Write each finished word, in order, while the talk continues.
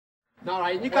All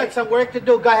right, you got some work to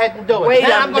do. Go ahead and do it. Wait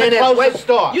now a I'm going to minute. close the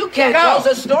store. You can't close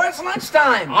the store. It's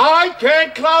lunchtime. I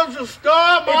can't close the store.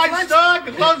 My It's store. I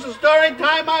can close the store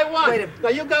anytime I want. Wait now,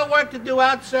 you got work to do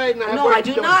outside. And I have No, work I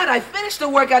to do not. I finished the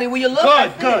work out here. Will you look?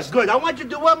 Good. I want you to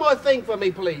do one more thing for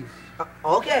me, please.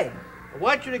 Okay. I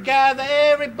want you to gather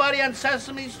everybody on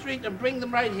Sesame Street and bring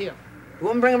them right here. You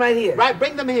want me to bring them right here? Right,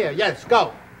 bring them here. Yes,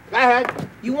 go. Go ahead.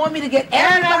 You want me to get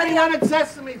everybody on at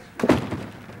Sesame Street.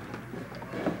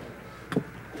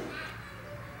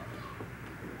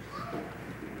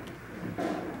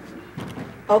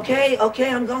 Okay,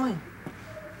 I'm going.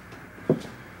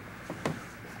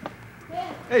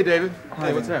 Hey, David.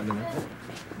 Hey, what's happening, man?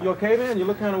 You okay, man? You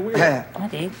look kind of weird.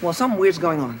 Okay. Well, something weird's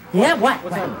going on. Yeah, what?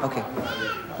 What's happening? Okay.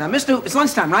 Now, it's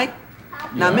lunchtime, right?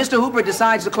 Now, Mr. Hooper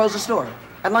decides to close the store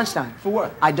at lunchtime. For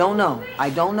what? I don't know.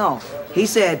 He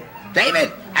said,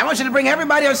 David, I want you to bring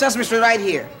everybody on Sesame Street right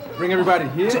here. Bring everybody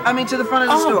here? To the front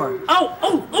of the store.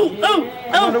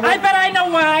 I bet I know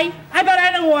why.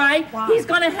 He's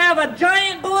gonna have a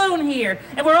giant balloon here,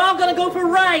 and we're all gonna go for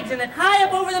rides in it high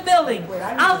up over the building.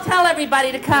 I'll tell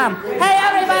everybody to come. Hey,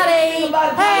 everybody!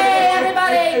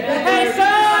 Hey, Susan!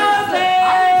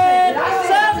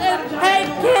 Hey,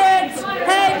 kids!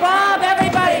 Hey, Bob,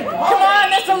 everybody! Come on,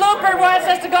 Mr. Looper wants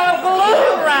us to go on a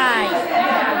balloon ride.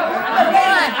 Come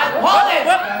on! Hold it!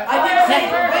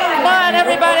 Come on,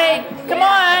 everybody! Come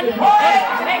on! Come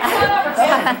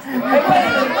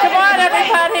on,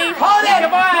 everybody! Hold it!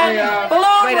 Come on!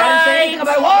 Balloon Wait, I didn't say anything ride!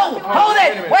 about hold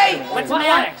it! Wait! What's the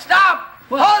matter? Stop!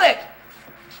 Hold it!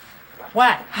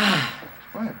 What?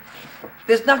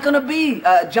 There's not gonna be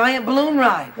a giant balloon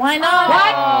ride. Why not?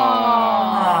 What?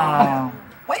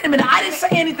 Wait a minute, I didn't say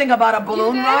anything about a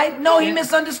balloon ride. No, he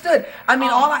misunderstood. I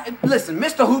mean, listen,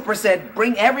 Mr. Hooper said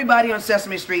bring everybody on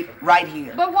Sesame Street right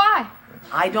here. But why?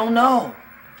 I don't know.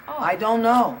 I don't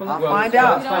know. I'll find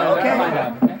out.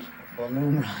 Okay.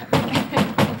 Balloon ride.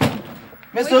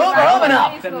 Mr. Hooper, open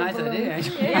up. It's a nice idea.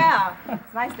 Yeah,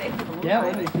 it's nice day for balloon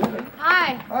ride.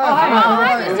 Hi.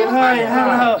 Hi, Mr. Hooper.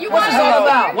 Hello. What's this all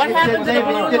about? What happened to the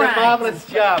balloon You did a ride? marvelous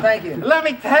job. Thank you. Let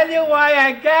me tell you why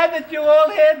I gathered you all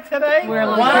here today.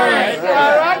 Why?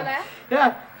 All right?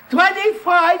 Yeah.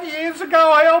 25 years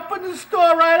ago, I opened a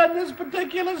store right on this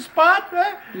particular spot.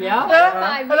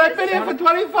 Yeah. And I've been here for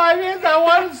 25 years. I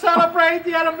want to celebrate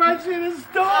the anniversary of the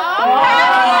store.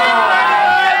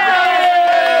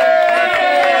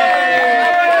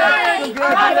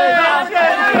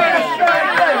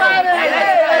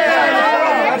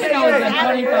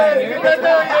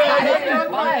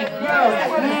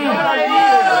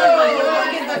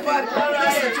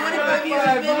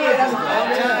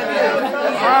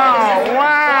 Oh,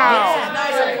 wow.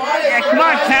 Yeah, come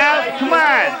on, Cal. Come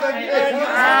on.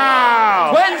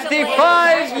 Wow.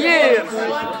 25 years.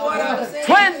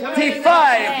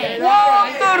 25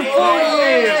 wonderful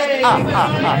years.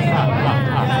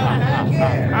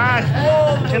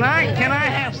 Can I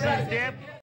have some dip?